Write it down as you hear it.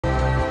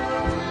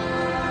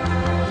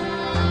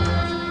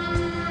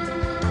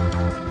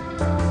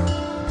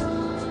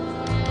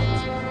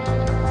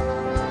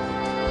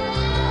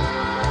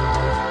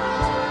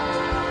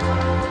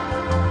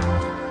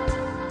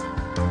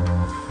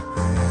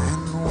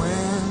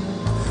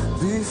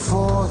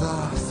before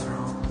the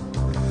throne,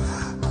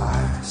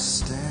 I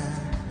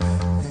stand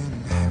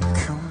in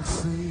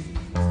complete.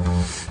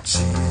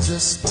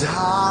 Jesus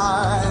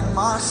died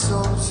my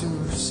soul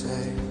to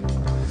save.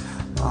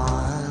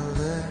 My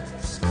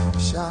lips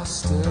shall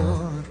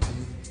still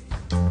repeat.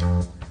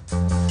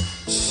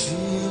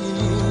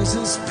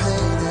 Jesus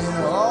paid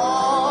it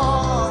all.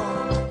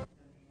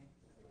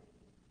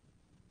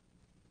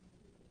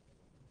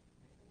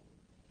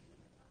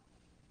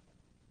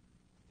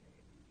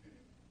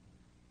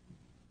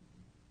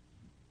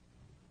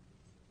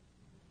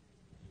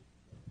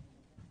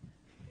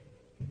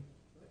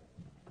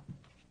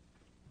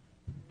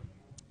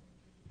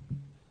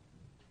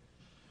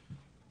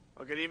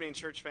 Well, good evening,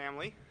 church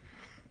family.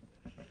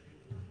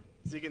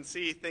 As you can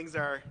see, things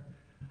are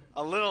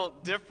a little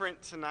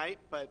different tonight,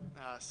 but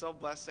so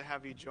blessed to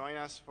have you join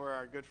us for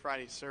our Good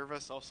Friday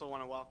service. Also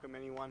want to welcome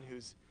anyone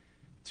who's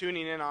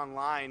tuning in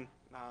online.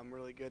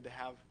 Really good to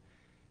have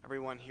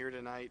everyone here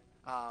tonight.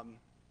 So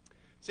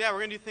yeah, we're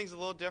going to do things a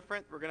little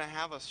different. We're going to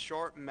have a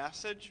short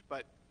message,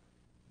 but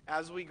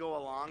as we go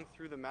along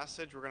through the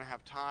message, we're going to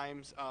have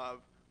times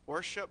of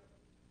worship,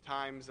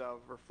 times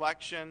of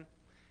reflection,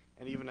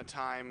 and even a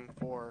time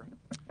for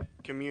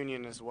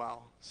communion as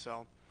well.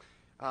 So,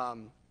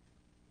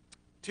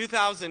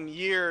 2,000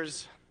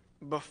 years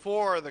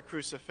before the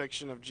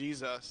crucifixion of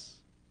Jesus,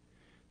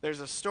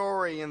 there's a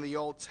story in the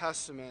Old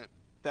Testament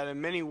that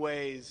in many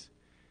ways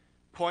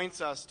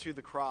points us to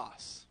the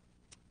cross.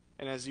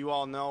 And as you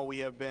all know, we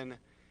have been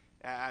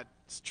at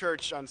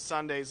church on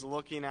Sundays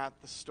looking at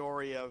the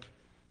story of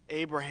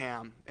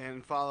Abraham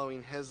and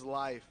following his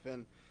life.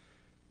 And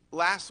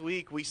last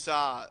week we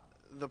saw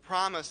the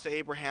promise to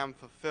Abraham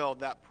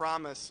fulfilled, that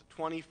promise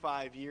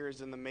 25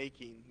 years in the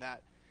making,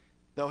 that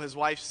though his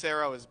wife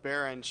Sarah was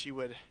barren, she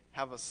would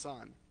have a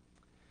son.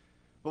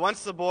 But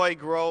once the boy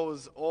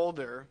grows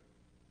older,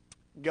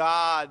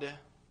 God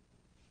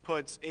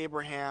puts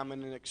Abraham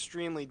in an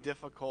extremely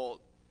difficult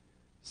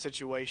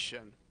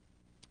situation.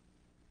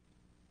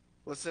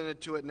 Listen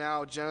to it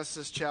now,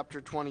 Genesis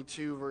chapter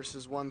 22,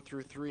 verses 1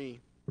 through 3.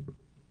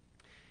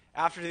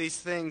 After these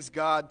things,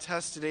 God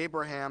tested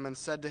Abraham and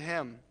said to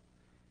him,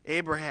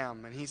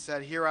 Abraham, and he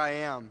said, Here I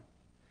am.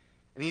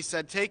 And he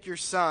said, Take your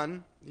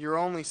son, your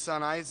only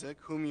son Isaac,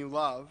 whom you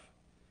love,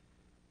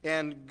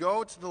 and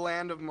go to the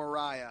land of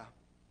Moriah,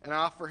 and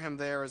offer him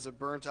there as a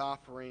burnt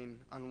offering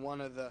on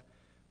one of the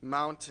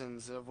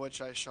mountains of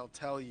which I shall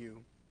tell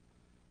you.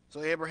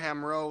 So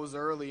Abraham rose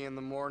early in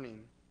the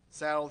morning,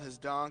 saddled his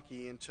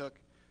donkey, and took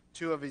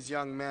 2 of his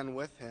young men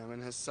with him,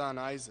 and his son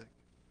Isaac.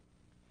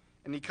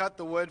 And he cut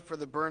the wood for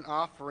the burnt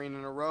offering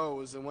and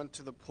arose and went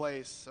to the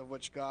place of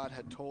which God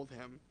had told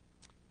him.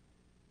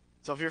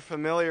 So if you're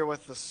familiar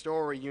with the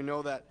story, you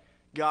know that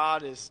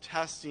God is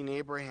testing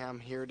Abraham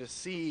here to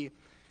see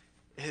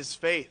his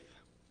faith,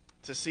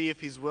 to see if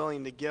he's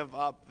willing to give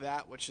up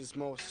that which is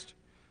most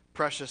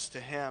precious to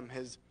him,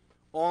 his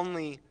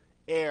only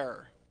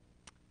heir,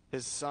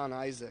 his son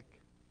Isaac,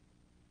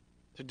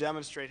 to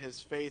demonstrate his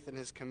faith and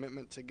his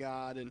commitment to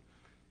God. And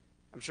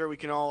I'm sure we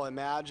can all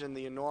imagine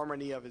the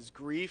enormity of his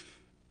grief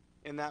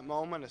in that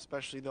moment,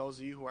 especially those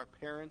of you who are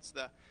parents,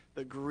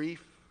 the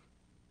grief,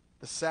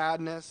 the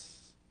sadness,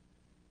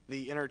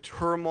 the inner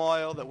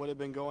turmoil that would have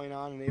been going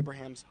on in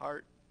Abraham's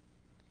heart.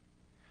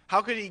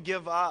 How could he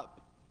give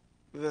up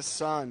this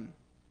son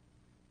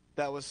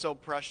that was so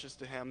precious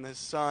to him, this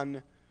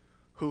son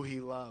who he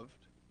loved?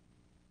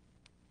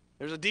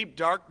 There's a deep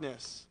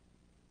darkness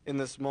in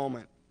this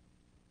moment.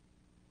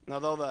 And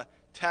although the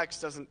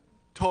text doesn't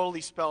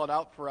totally spell it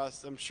out for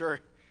us, I'm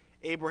sure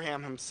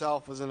Abraham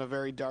himself was in a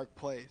very dark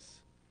place.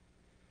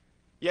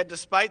 Yet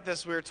despite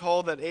this, we are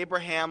told that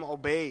Abraham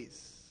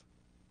obeys,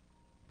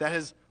 that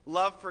his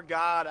love for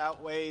God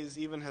outweighs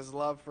even his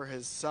love for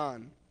his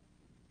son.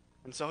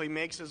 And so he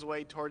makes his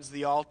way towards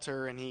the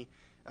altar, and he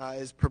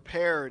is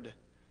prepared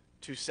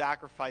to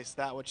sacrifice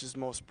that which is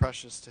most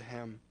precious to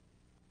him,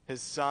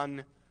 his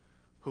son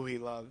who he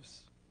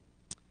loves.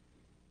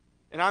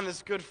 And on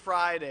this Good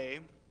Friday,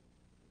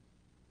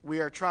 we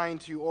are trying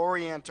to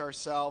orient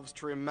ourselves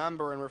to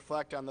remember and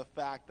reflect on the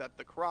fact that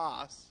the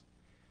cross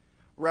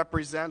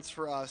represents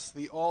for us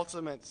the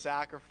ultimate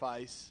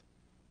sacrifice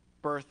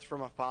birthed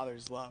from a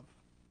father's love.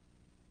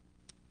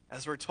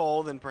 As we're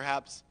told in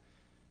perhaps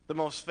the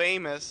most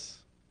famous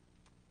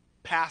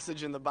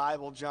passage in the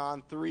Bible,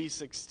 John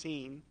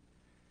 3:16,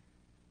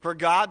 For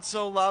God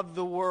so loved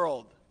the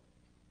world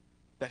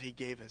that he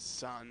gave his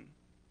son.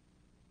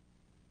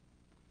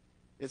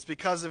 It's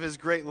because of his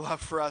great love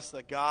for us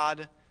that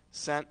God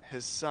sent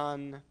his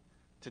son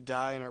to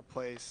die in our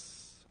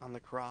place on the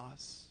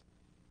cross.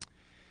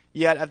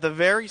 Yet at the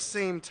very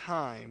same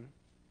time,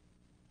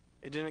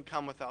 it didn't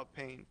come without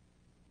pain.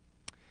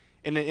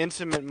 In an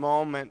intimate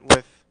moment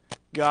with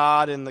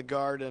God in the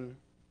garden,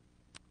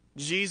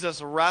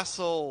 Jesus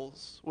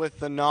wrestles with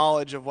the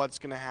knowledge of what's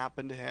going to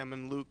happen to him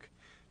in Luke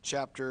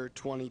chapter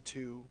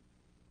 22.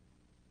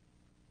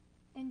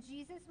 And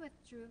Jesus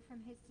withdrew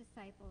from his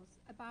disciples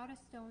about a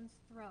stone's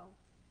throw,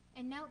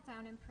 and knelt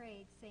down and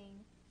prayed,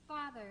 saying,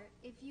 Father,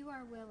 if you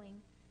are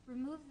willing,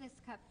 Remove this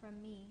cup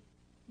from me.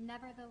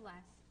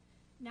 Nevertheless,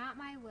 not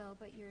my will,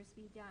 but yours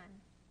be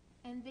done.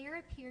 And there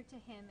appeared to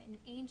him an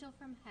angel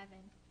from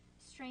heaven,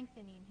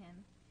 strengthening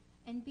him.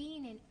 And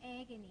being in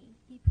agony,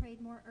 he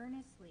prayed more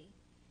earnestly,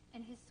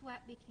 and his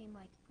sweat became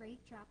like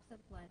great drops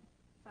of blood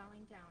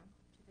falling down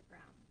to the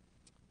ground.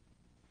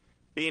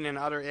 Being in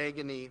utter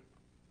agony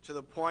to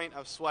the point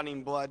of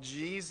sweating blood,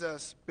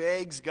 Jesus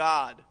begs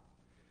God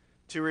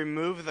to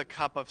remove the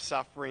cup of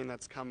suffering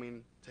that's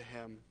coming to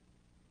him.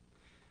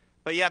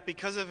 But yet,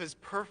 because of his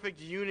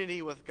perfect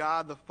unity with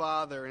God the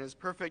Father and his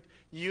perfect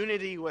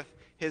unity with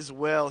his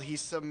will, he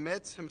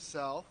submits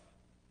himself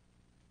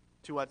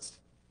to what's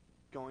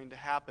going to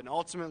happen.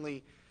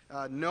 Ultimately,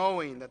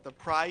 knowing that the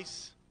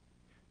price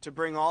to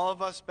bring all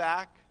of us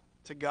back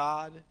to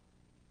God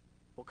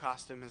will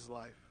cost him his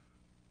life.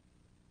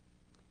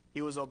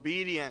 He was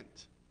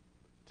obedient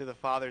to the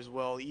Father's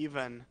will,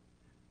 even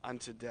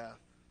unto death.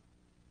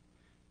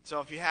 So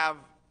if you have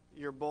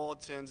your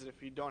bulletins, and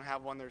if you don't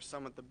have one, there's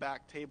some at the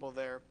back table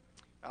there.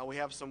 We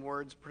have some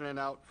words printed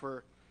out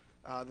for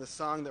the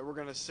song that we're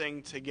going to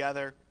sing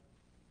together.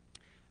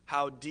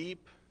 How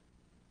deep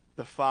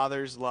the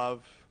Father's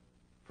love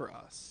for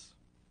us.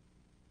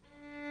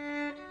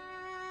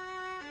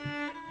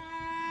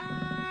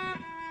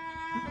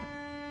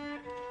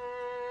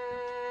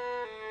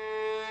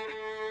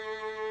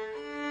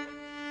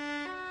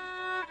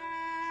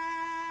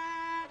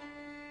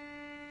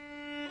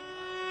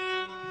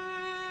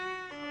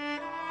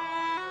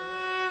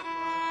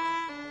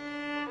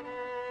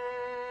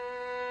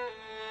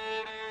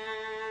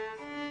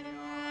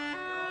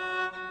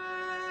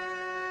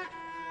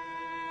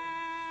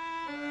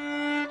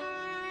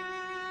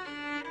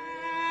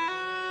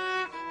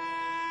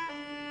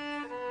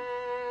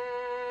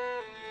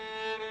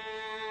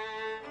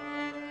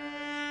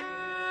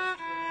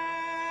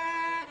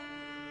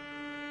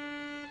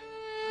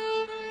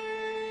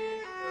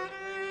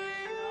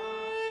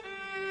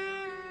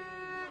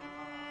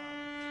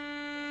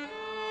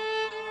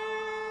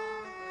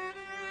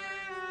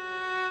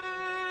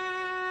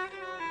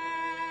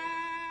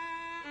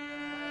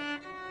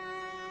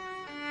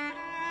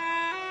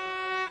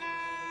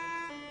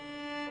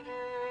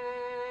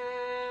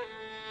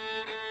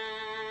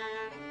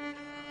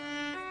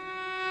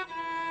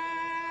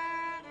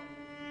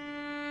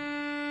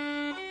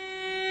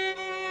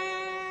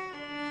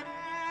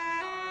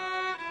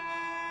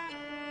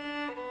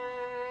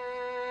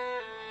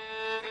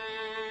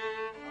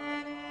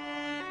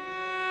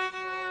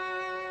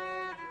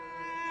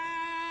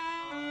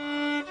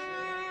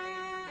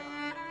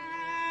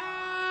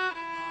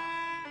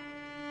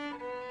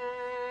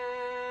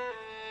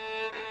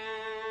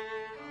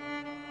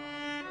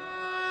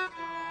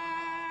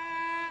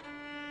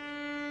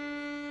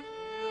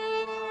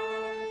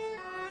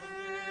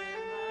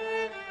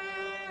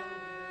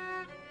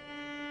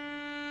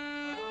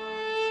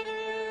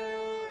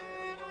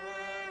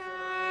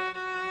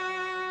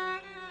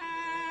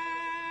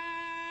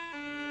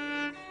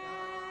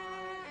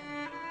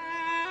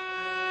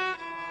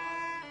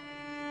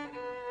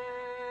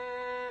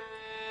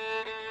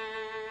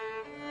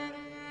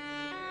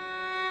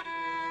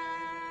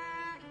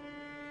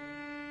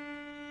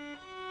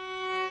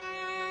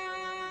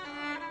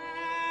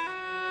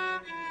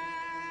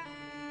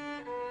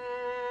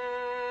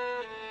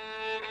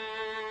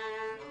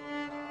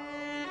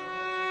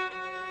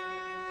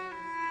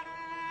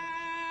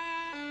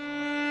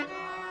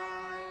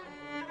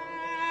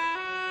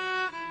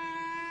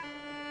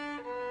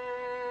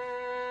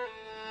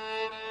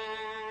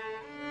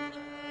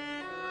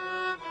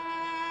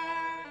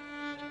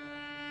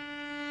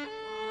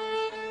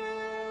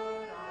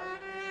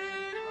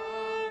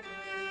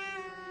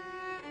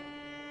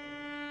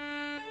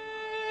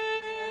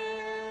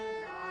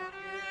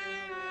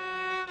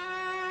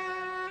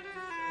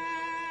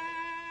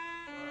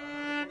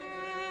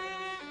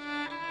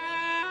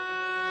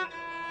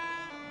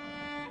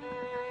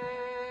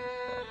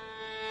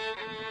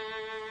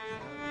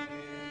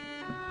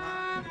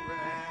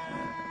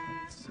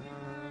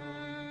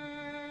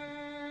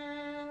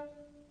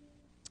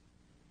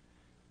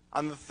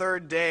 On the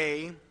third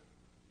day,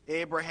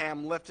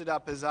 Abraham lifted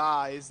up his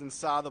eyes and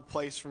saw the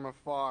place from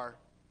afar.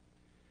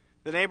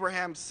 Then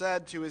Abraham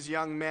said to his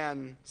young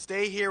men,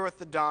 "Stay here with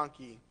the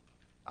donkey.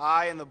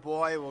 I and the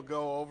boy will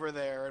go over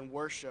there and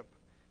worship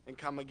and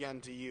come again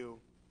to you."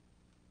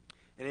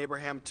 And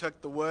Abraham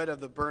took the wood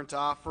of the burnt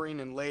offering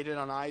and laid it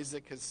on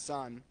Isaac his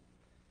son.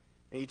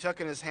 And he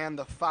took in his hand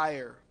the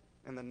fire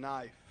and the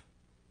knife.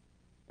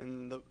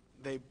 And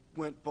they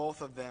went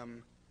both of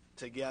them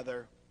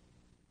together.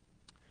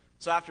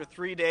 So after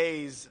 3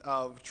 days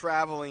of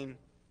traveling,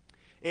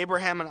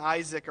 Abraham and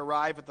Isaac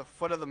arrive at the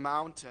foot of the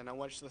mountain on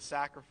which the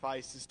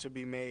sacrifice is to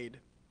be made.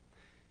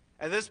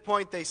 At this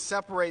point, they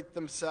separate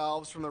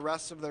themselves from the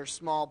rest of their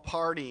small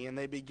party, and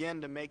they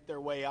begin to make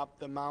their way up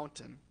the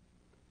mountain.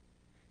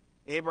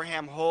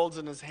 Abraham holds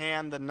in his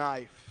hand the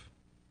knife,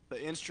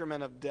 the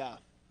instrument of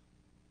death,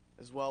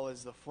 as well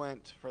as the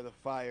flint for the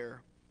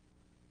fire.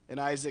 And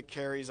Isaac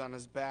carries on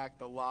his back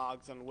the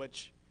logs on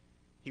which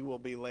he will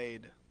be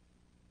laid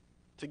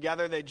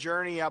Together they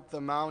journey up the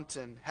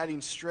mountain,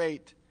 heading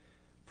straight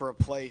for a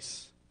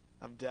place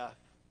of death.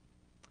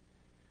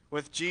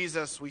 With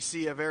Jesus, we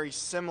see a very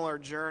similar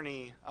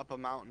journey up a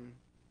mountain.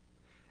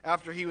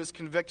 After he was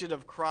convicted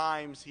of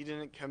crimes he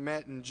didn't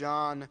commit in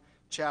John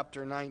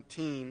chapter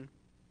 19,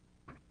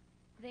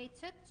 They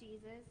took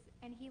Jesus,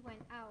 and he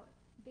went out,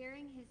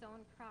 bearing his own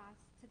cross,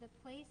 to the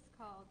place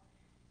called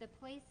the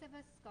place of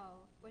a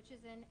skull, which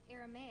is in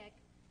Aramaic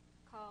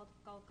called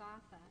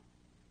Golgotha.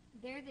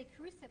 There they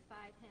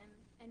crucified him,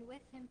 and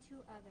with him 2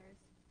 others,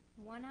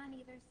 one on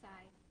either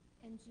side,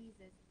 and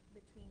Jesus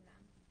between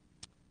them.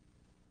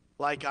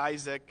 like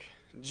Isaac,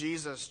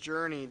 Jesus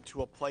journeyed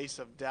to a place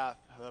of death,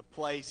 the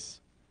place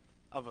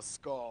of a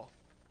skull.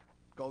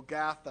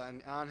 Golgotha,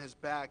 and on his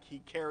back he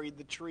carried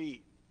the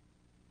tree,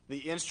 the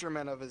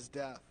instrument of his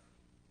death.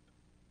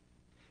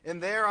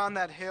 And there on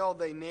that hill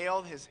they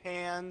nailed his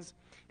hands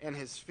and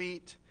his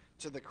feet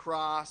to the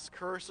cross,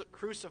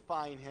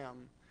 crucifying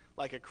him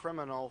like a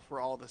criminal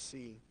for all to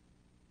see.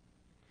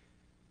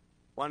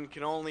 One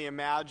can only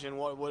imagine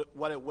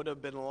what it would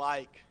have been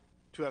like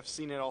to have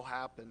seen it all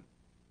happen,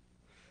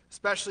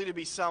 especially to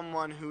be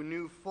someone who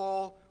knew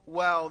full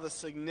well the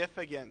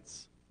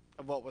significance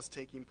of what was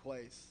taking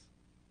place.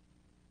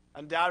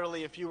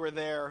 Undoubtedly, if you were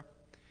there,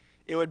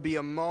 it would be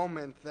a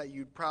moment that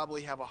you'd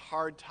probably have a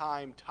hard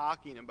time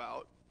talking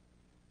about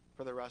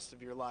for the rest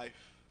of your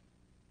life,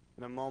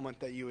 and a moment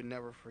that you would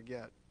never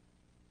forget.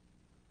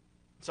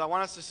 So I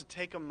want us just to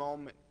take a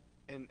moment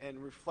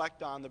and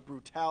reflect on the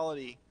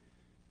brutality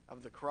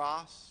of the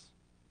cross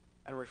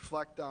and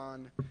reflect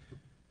on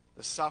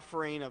the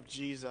suffering of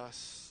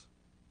Jesus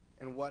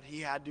and what he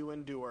had to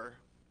endure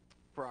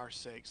for our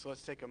sake. So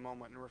let's take a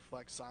moment and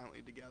reflect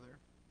silently together.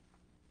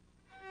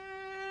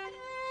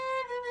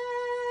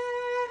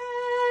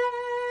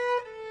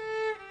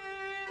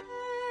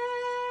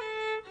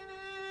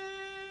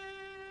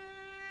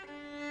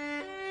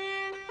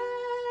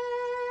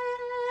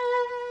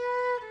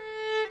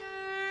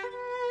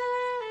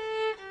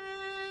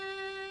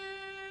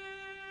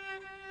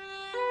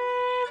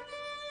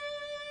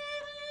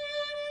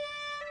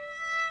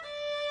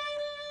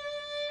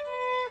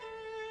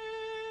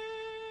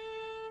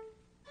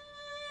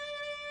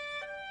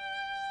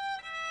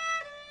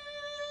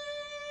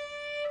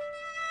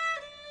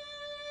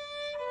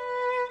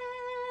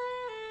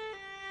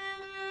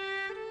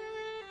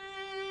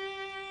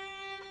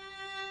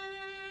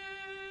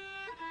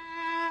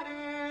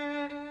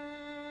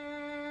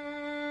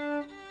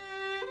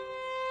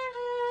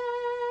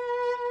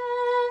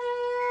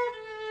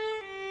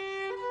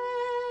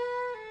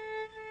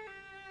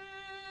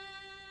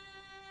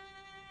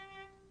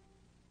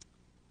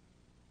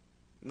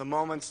 In the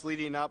moments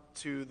leading up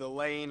to the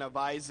laying of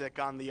Isaac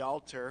on the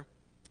altar,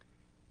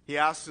 he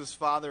asks his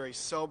father a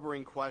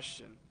sobering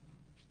question.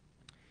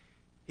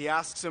 He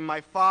asks him,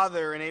 "My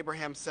father," and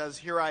Abraham says,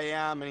 "Here I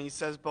am." And he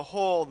says,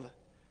 "Behold,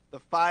 the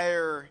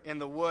fire and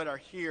the wood are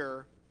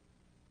here,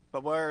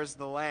 but where is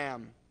the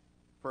lamb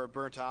for a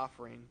burnt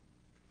offering?"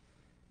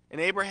 And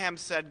Abraham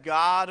said,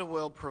 "God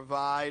will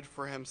provide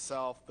for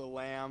himself the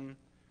lamb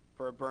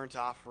for a burnt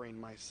offering,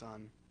 my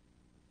son."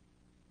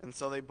 And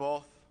so they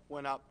both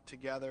went up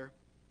together.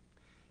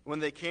 When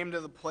they came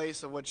to the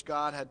place of which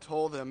God had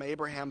told him,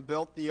 Abraham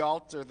built the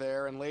altar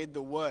there and laid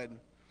the wood,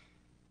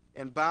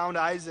 and bound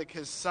Isaac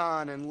his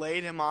son and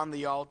laid him on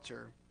the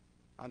altar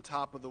on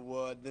top of the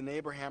wood. Then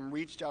Abraham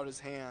reached out his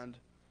hand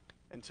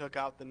and took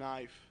out the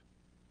knife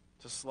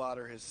to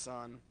slaughter his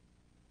son.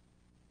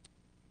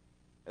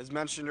 As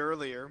mentioned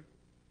earlier,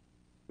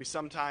 we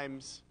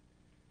sometimes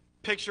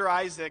picture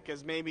Isaac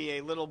as maybe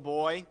a little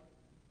boy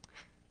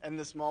in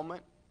this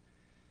moment,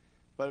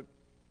 but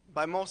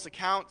by most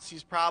accounts,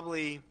 he's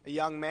probably a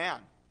young man,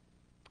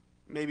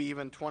 maybe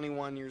even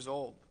 21 years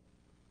old.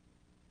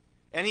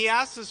 And he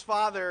asks his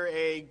father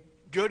a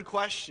good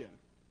question.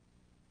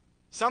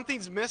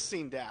 "Something's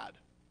missing, Dad.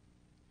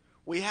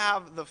 We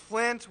have the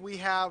flint, we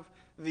have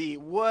the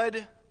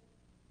wood,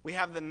 we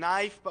have the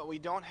knife, but we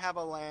don't have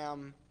a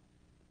lamb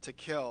to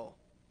kill."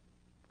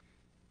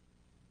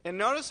 And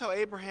notice how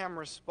Abraham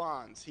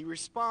responds. He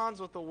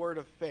responds with a word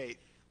of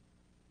faith.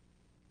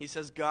 He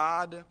says,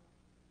 "God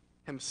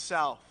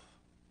himself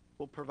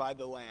will provide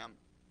the lamb."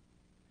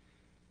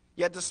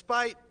 Yet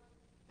despite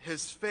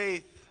his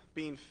faith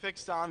being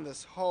fixed on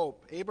this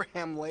hope,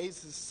 Abraham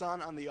lays his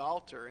son on the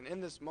altar, and in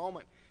this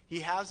moment he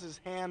has his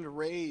hand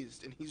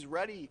raised and he's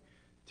ready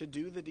to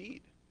do the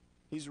deed.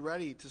 He's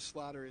ready to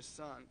slaughter his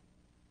son.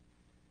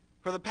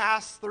 For the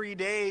past 3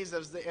 days,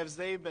 as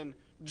they've been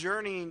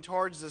journeying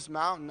towards this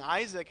mountain,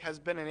 Isaac has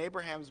been in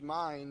Abraham's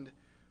mind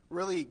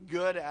really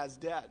good as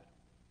dead.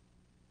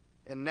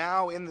 And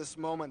now, in this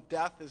moment,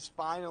 death is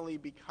finally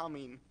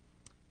becoming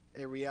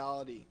a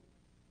reality.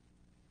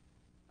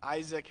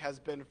 Isaac has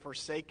been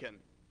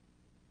forsaken,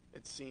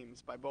 it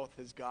seems, by both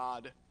his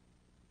God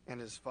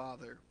and his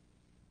father.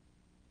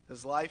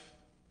 His life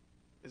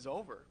is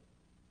over.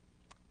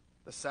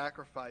 The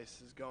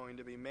sacrifice is going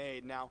to be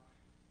made. Now,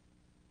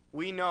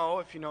 we know,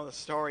 if you know the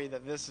story,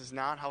 that this is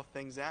not how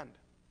things end.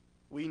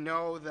 We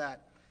know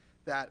that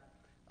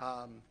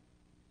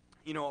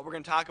what we're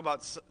going to talk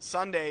about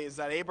Sunday is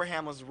that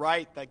Abraham was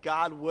right, that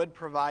God would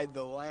provide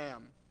the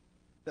lamb,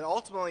 that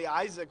ultimately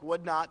Isaac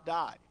would not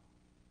die,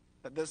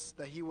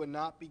 that he would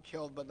not be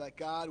killed, but that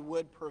God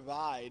would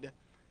provide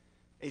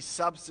a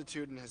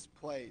substitute in his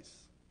place.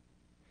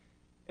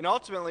 And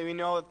ultimately, we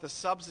know that the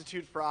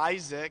substitute for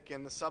Isaac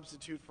and the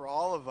substitute for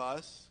all of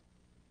us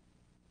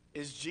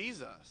is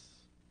Jesus,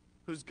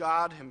 who's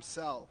God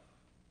himself.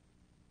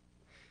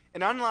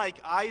 And unlike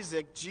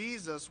Isaac,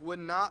 Jesus would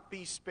not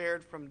be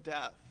spared from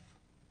death,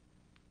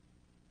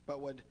 but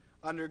would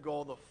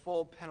undergo the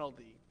full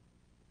penalty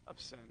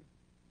of sin.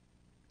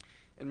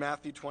 In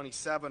Matthew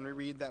 27, we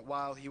read that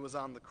while he was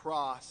on the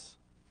cross,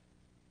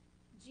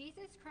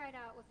 Jesus cried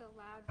out with a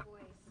loud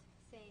voice,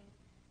 saying,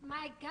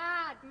 my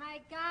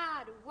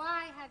God,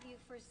 why have you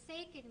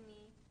forsaken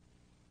me?"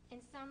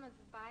 And some of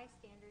the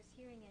bystanders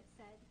hearing it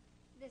said,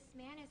 "This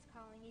man is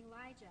calling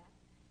Elijah."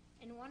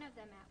 And one of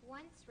them at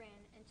once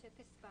ran and took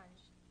a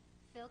sponge,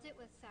 filled it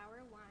with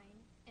sour wine,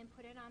 and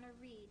put it on a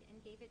reed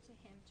and gave it to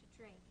him to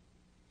drink.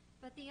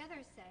 But the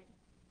other said,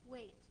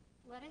 "Wait,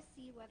 let us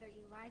see whether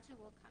Elijah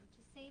will come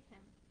to save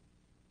him."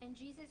 And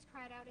Jesus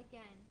cried out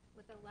again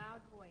with a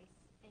loud voice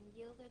and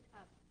yielded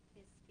up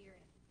his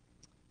spirit.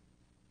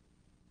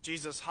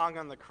 Jesus hung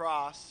on the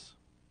cross,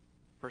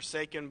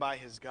 forsaken by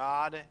his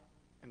God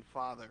and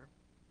Father.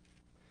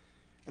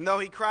 And though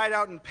he cried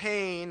out in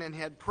pain and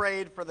had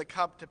prayed for the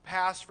cup to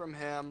pass from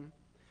him,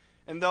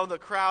 and though the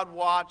crowd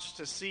watched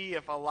to see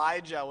if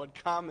Elijah would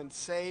come and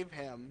save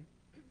him,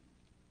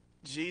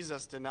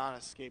 Jesus did not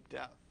escape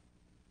death.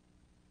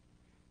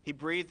 He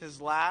breathed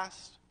his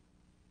last,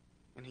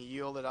 and he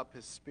yielded up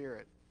his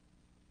spirit.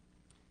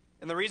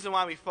 And the reason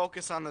why we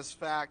focus on this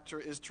fact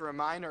is to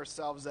remind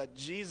ourselves that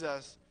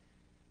Jesus,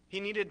 he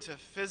needed to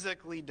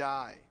physically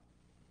die.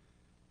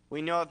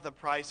 We know that the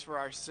price for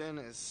our sin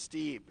is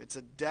steep. It's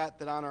a debt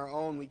that on our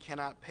own we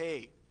cannot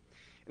pay.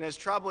 And as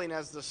troubling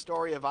as the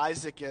story of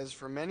Isaac is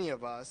for many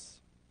of us,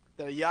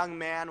 that a young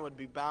man would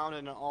be bound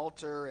in an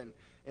altar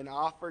and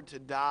offered to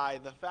die,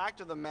 the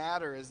fact of the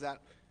matter is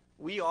that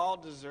we all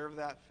deserve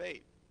that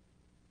fate.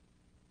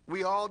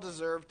 We all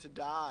deserve to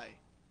die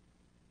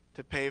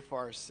to pay for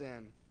our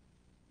sin.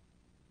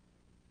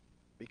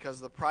 Because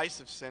the price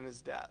of sin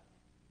is death,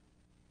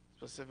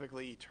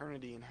 specifically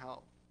eternity in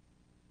hell.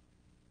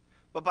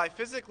 But by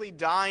physically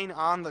dying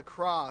on the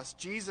cross,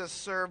 Jesus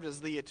served as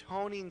the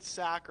atoning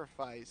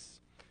sacrifice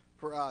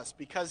for us.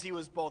 Because he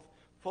was both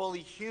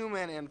fully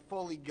human and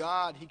fully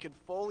God, he could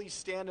fully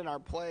stand in our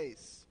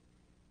place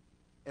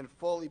and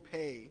fully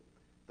pay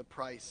the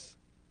price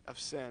of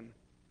sin.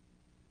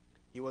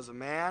 He was a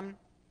man,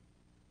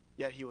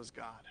 yet he was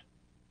God.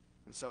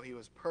 And so he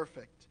was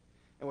perfect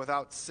and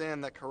without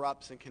sin that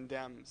corrupts and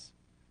condemns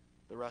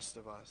the rest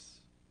of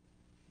us.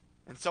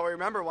 And so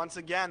remember once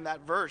again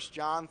that verse,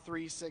 John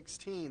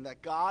 3:16,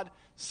 that God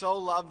so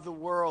loved the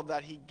world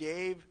that he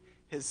gave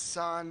his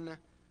Son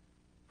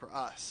for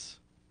us,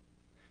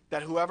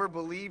 that whoever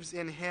believes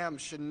in him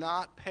should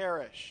not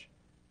perish,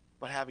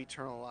 but have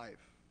eternal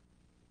life.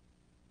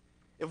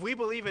 If we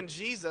believe in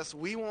Jesus,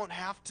 we won't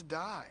have to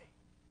die,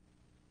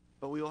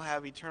 but we will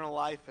have eternal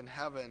life in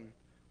heaven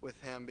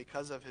with him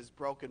because of his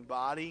broken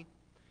body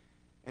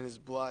and his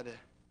blood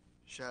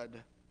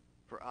shed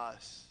for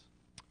us.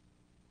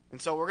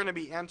 And so we're going to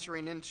be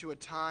entering into a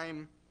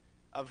time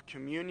of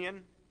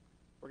communion.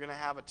 We're going to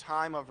have a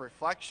time of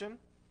reflection.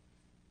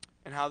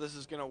 And how this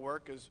is going to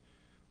work is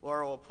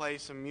Laura will play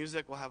some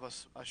music. We'll have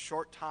a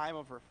short time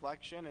of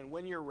reflection. And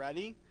when you're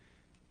ready,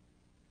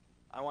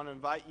 I want to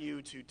invite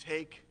you to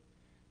take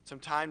some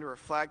time to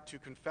reflect, to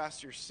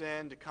confess your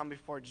sin, to come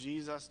before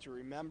Jesus, to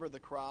remember the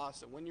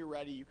cross. And when you're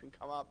ready, you can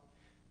come up,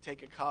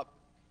 take a cup,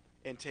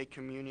 and take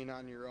communion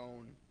on your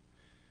own.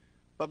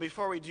 But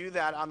before we do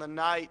that, on the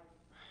night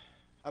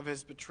of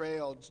his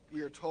betrayal,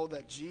 we are told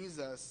that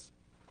Jesus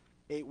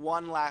ate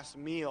one last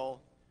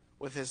meal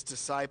with his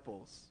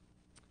disciples.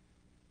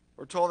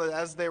 We're told that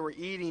as they were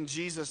eating,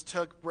 Jesus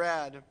took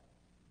bread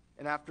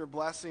and after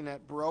blessing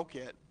it, broke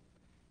it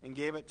and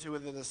gave it to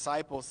the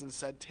disciples and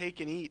said, "Take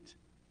and eat.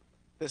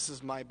 This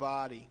is my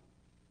body."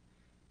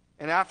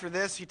 And after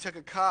this, he took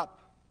a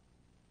cup,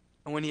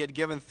 and when he had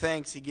given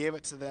thanks, he gave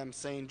it to them,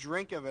 saying,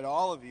 "Drink of it,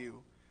 all of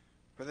you,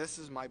 for this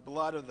is my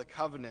blood of the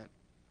covenant,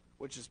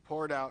 which is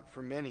poured out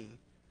for many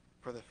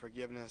for the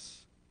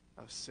forgiveness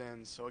of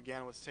sins." So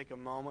again, let's take a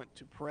moment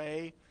to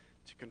pray,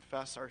 to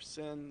confess our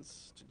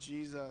sins to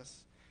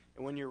Jesus.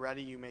 And when you're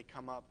ready, you may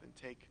come up and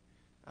take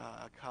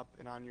a cup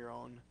and on your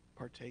own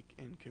partake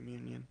in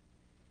communion.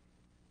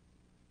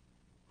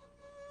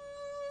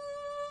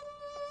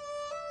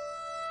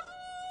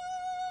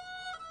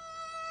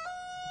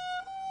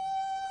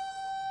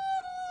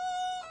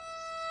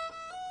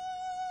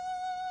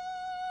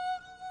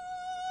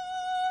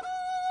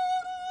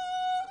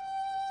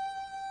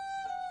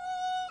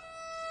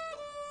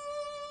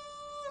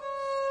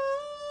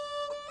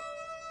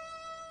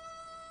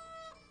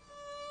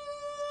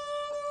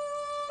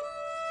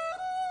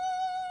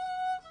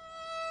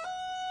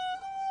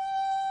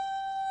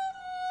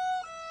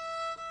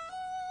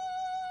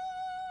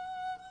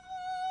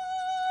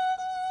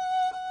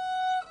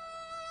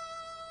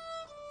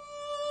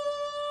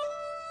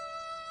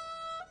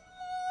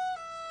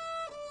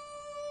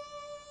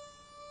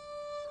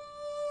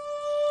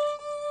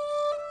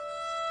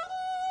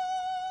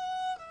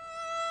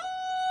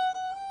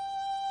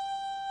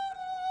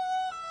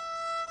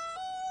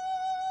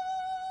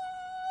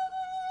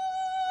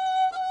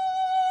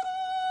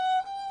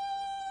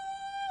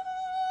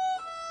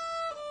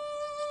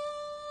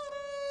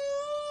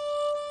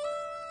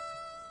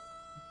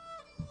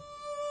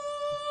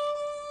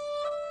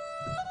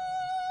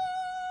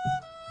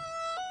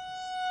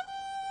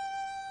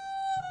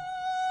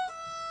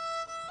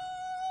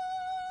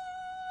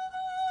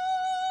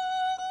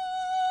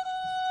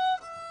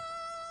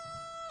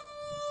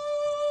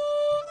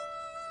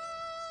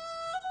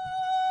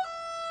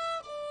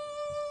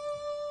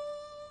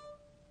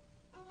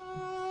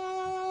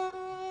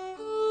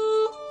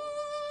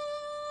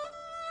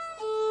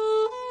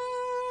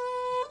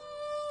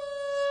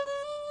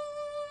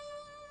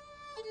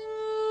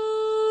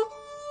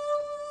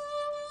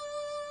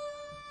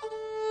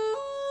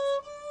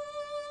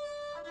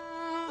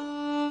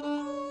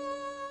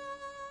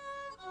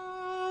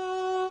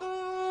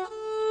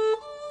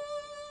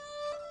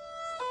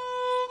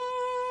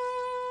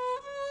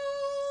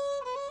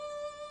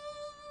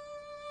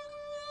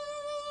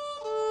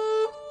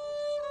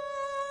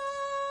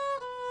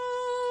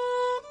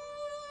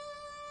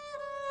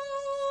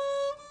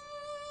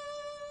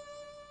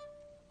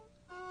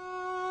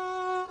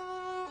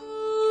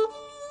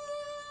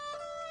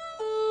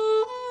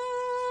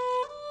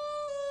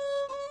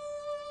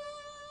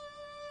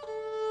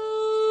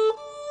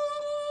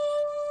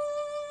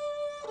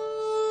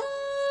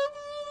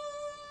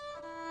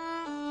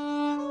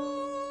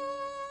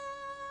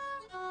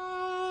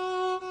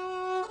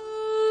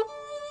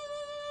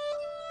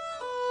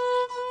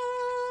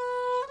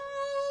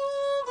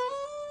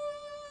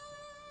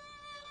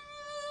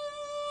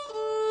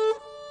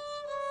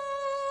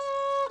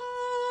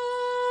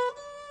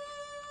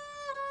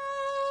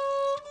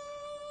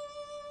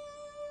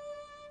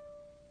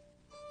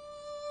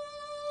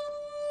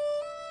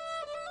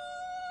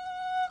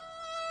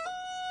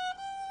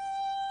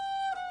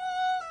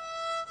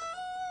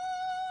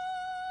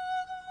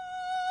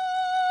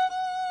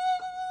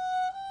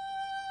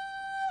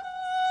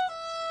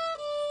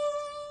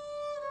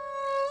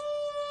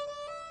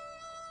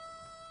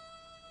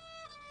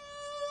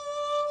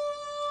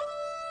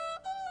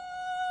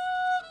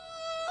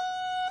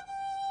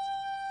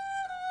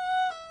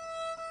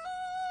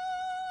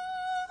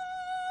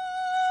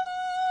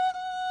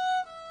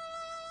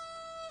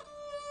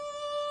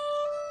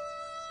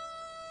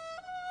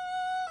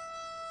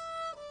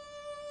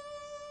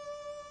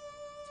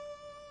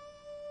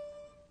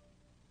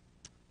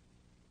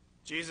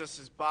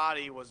 Jesus'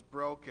 body was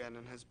broken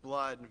and his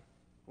blood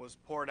was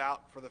poured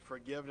out for the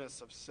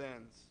forgiveness of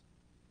sins.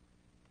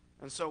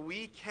 And so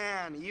we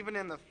can, even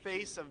in the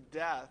face of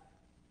death,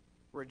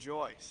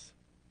 rejoice,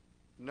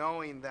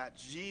 knowing that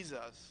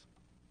Jesus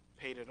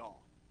paid it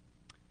all.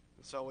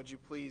 And so would you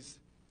please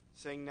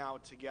sing now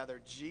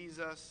together,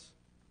 Jesus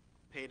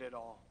paid it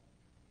all.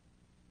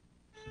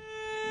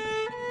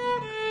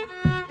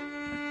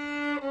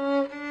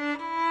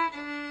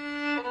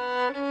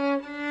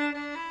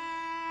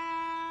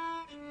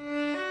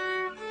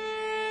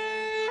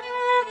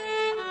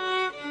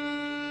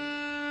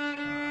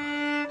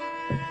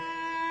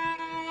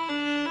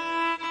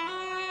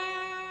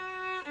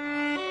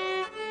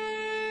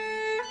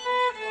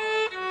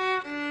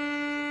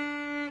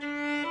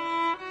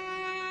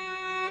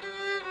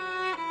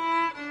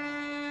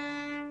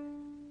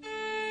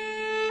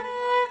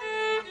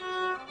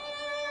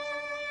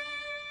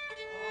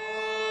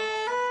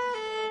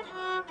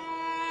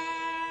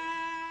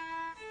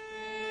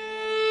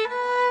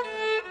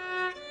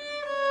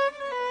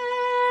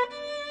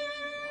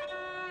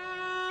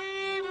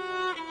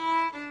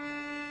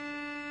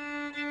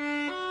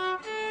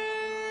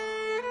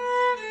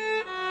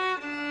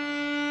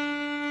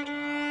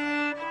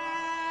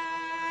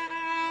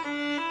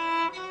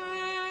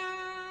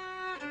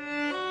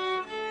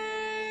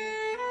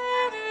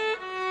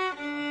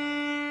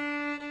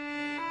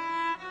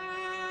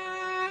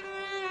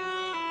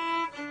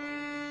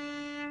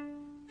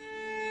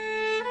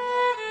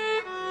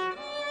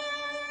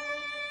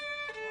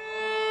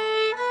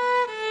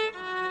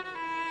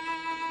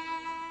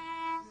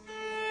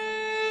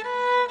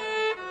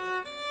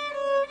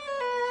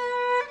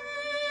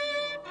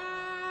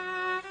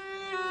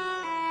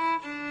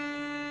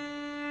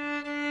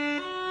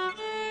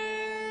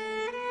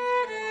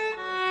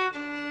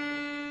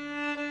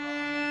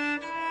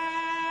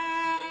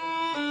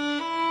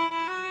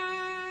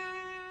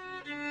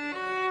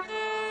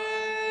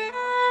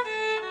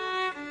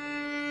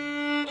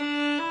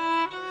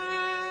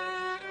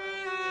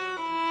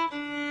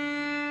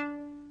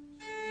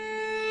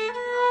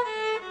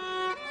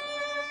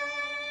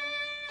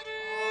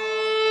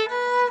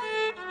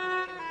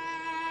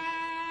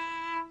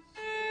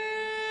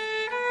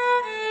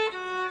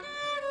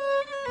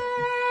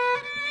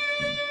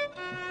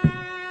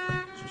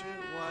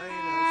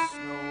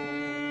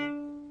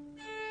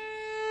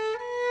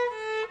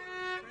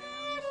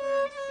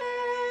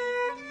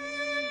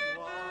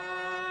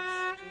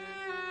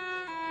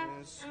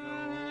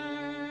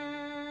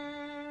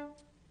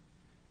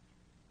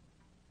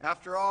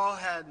 After all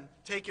had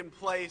taken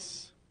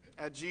place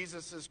at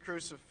Jesus'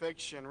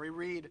 crucifixion, we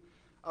read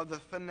of the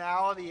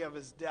finality of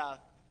his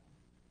death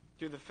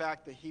through the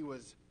fact that he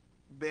was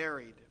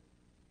buried.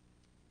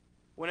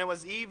 When it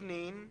was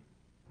evening,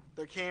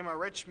 there came a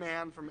rich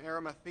man from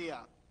Arimathea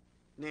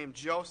named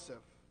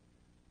Joseph,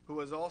 who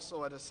was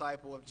also a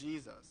disciple of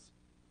Jesus.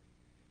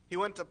 He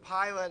went to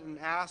Pilate and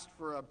asked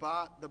for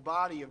the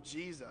body of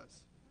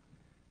Jesus.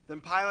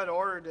 Then Pilate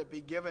ordered it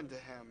be given to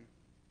him.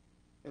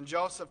 And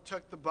Joseph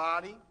took the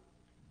body,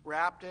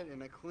 wrapped it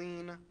in a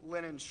clean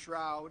linen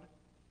shroud,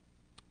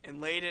 and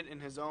laid it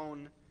in his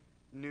own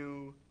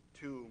new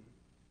tomb,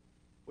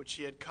 which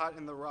he had cut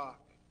in the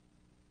rock.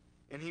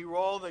 And he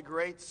rolled a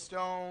great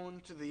stone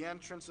to the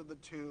entrance of the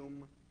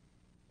tomb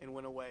and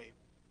went away.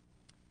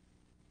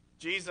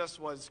 Jesus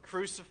was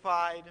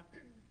crucified,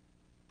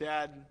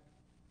 dead,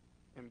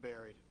 and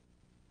buried.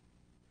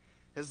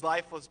 His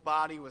lifeless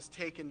body was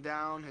taken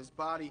down. His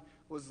body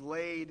was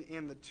laid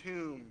in the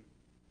tomb.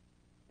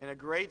 And a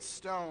great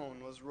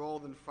stone was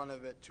rolled in front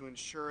of it to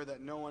ensure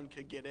that no one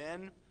could get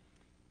in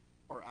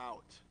or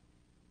out.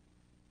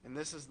 And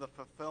this is the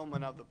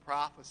fulfillment of the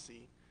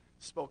prophecy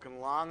spoken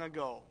long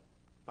ago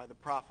by the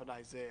prophet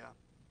Isaiah.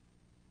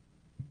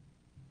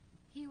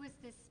 He was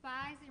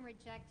despised and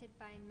rejected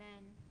by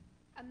men,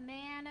 a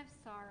man of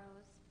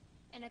sorrows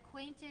and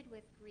acquainted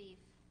with grief.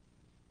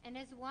 And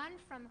as one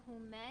from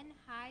whom men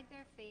hide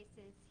their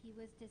faces, he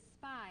was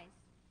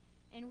despised,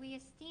 and we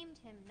esteemed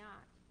him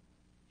not.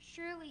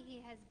 Surely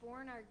he has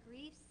borne our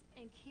griefs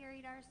and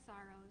carried our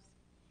sorrows.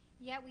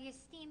 Yet we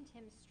esteemed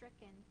him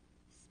stricken,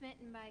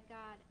 smitten by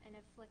God, and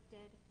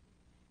afflicted.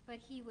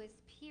 But he was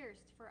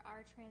pierced for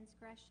our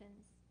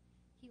transgressions.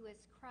 He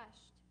was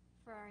crushed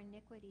for our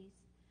iniquities.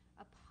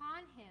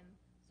 Upon him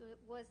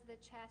was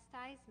the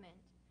chastisement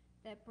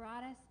that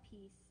brought us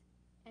peace,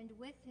 and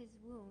with his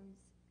wounds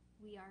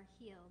we are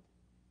healed.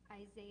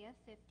 Isaiah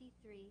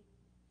 53,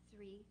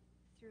 3-5.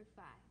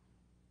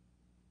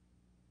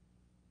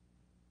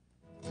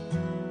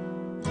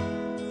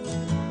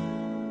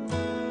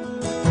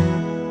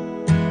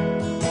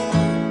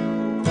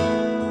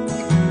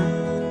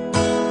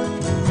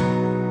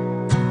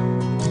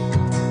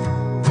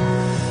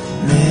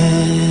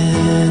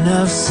 Man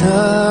of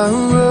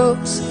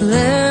sorrows,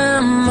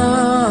 Lamb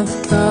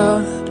of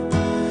God,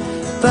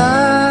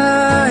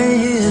 by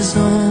his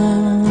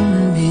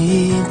own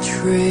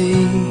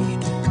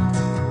betrayed,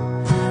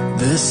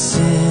 the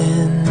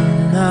sin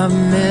of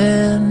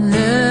man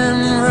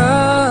and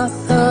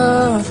wrath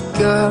of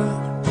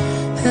God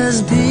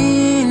has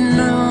been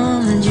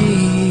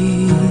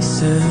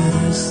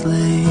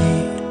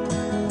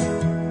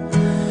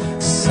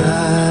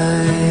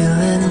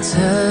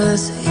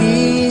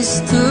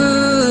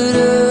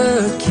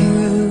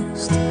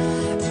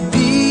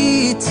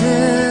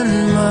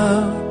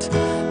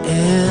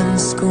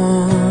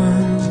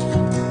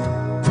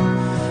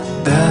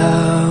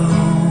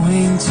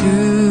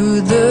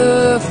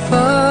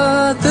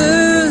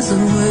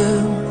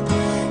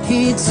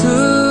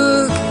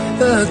took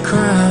a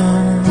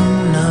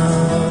crown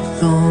of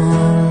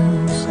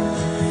thorns.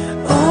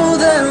 Oh,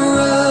 that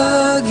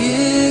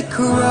rugged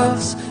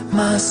cross,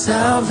 my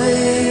salvation,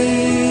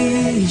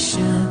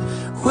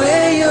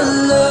 where your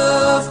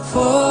love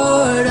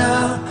poured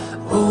out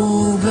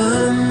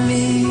over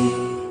me.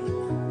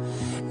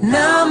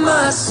 Now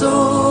my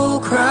soul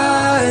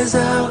cries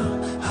out,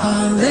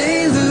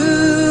 hallelujah,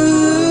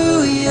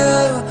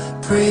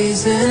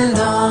 praise and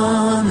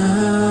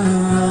honor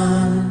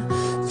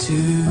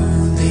unto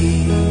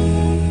thee.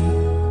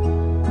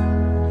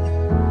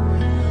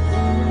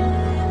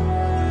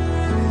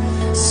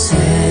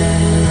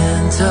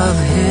 Sent of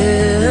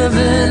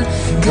heaven,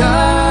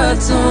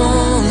 God's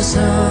own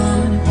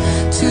Son,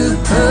 to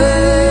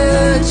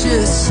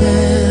purchase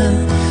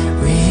and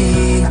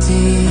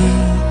redeem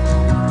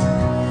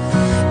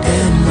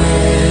and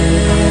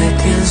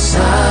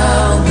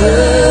reconcile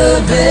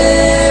the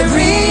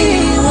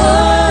very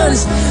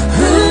ones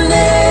who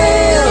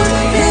nailed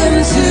him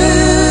to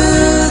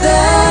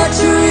that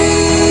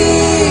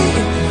tree.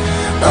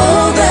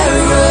 Oh, that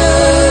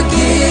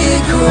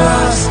rugged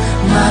cross,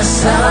 my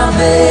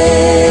salvation,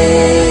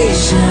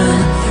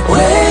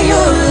 where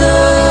your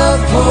love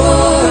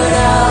poured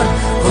out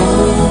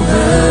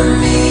over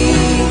me.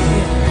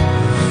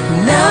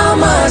 Now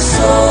my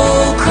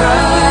soul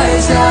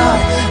cries out,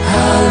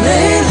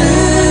 hallelujah,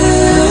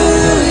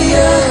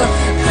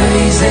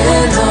 praise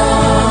and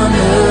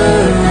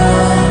honor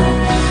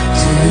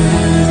unto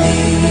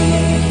thee.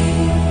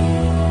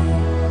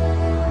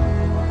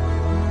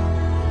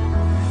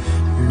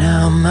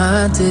 Now my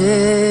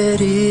debt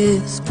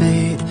is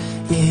paid,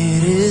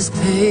 it is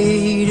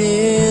paid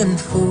in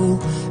full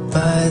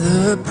by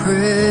the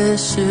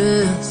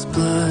precious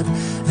blood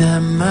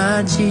that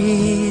my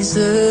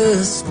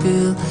Jesus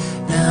spilled.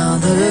 Now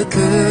the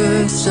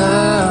curse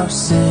of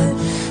sin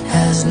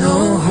has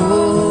no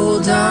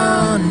hold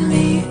on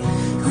me.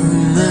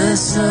 Whom the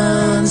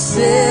Son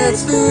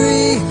sets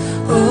free,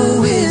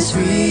 oh, is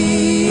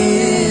free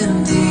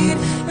indeed.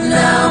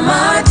 Now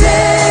my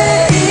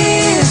debt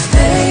is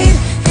paid,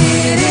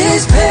 it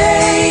is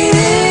paid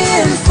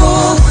in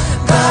full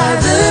by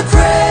the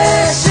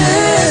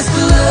precious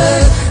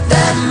blood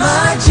that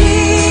my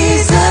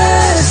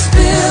Jesus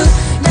spilled.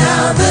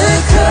 Now the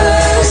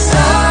curse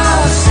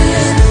of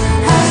sin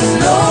has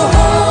no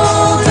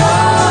hold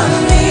on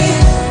me.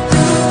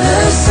 Who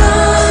the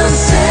Son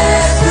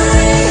sets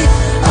free,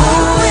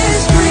 oh,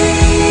 is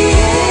free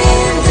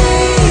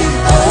indeed.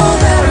 Oh,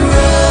 that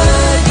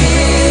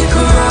rugged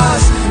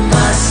cross,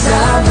 my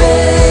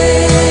salvation,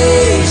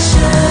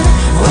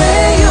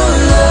 where your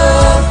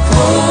love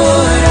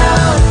poured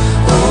out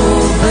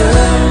over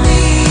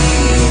me.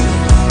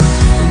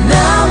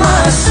 Now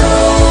my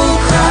soul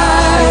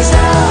cries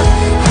out,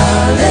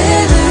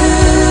 hallelujah,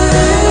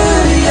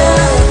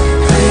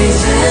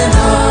 praise and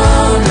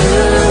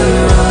honor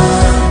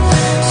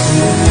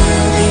unto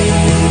thee.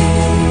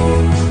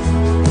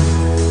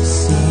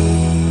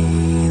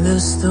 See, the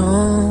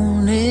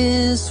stone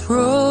is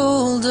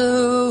rolled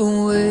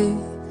away.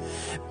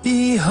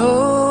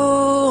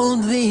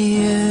 Behold the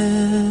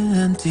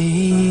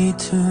empty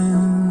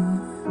tomb.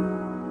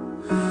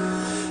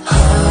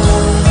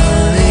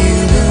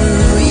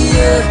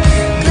 Hallelujah,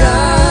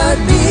 God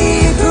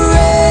be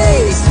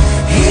praised.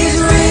 He's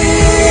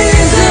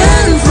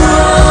risen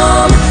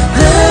from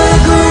the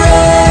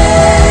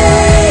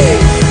grave.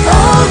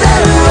 Oh,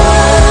 that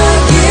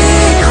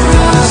rugged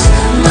cross,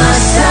 my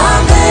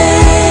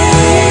salvation,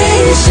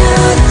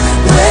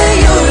 where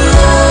your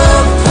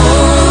love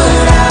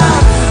poured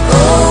out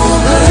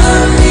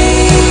over me.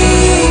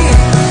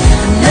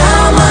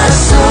 Now my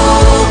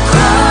soul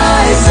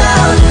cries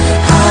out,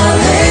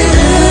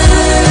 hallelujah,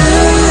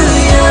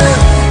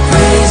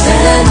 praise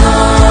and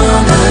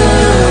honor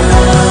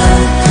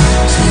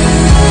unto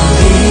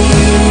thee.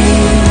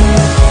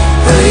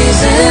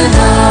 Praise and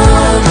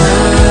honor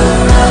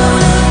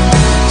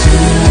unto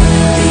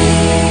thee.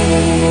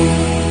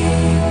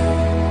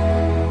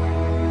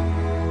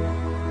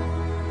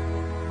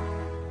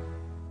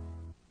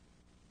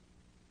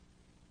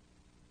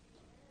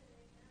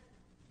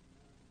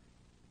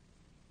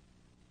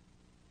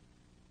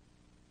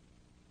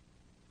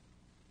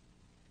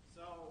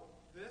 So,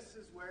 this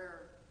is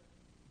where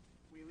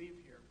we leave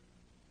here.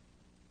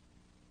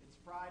 It's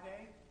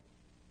Friday.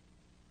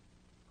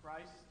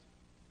 Christ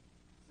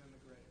is in the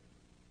grave.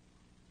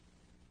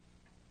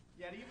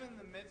 Yet, even in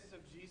the midst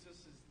of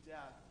Jesus'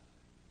 death,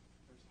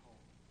 there's hope.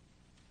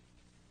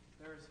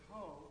 There is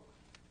hope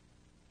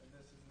that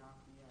this is not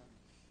the end.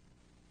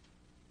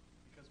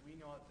 Because we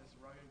know that this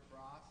rugged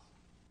cross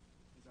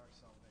is our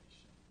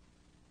salvation.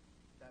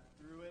 That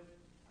through it,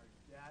 our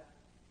debt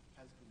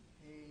has been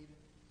paid.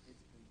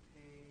 It's been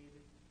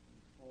paid in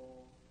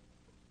full.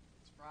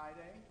 It's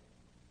Friday.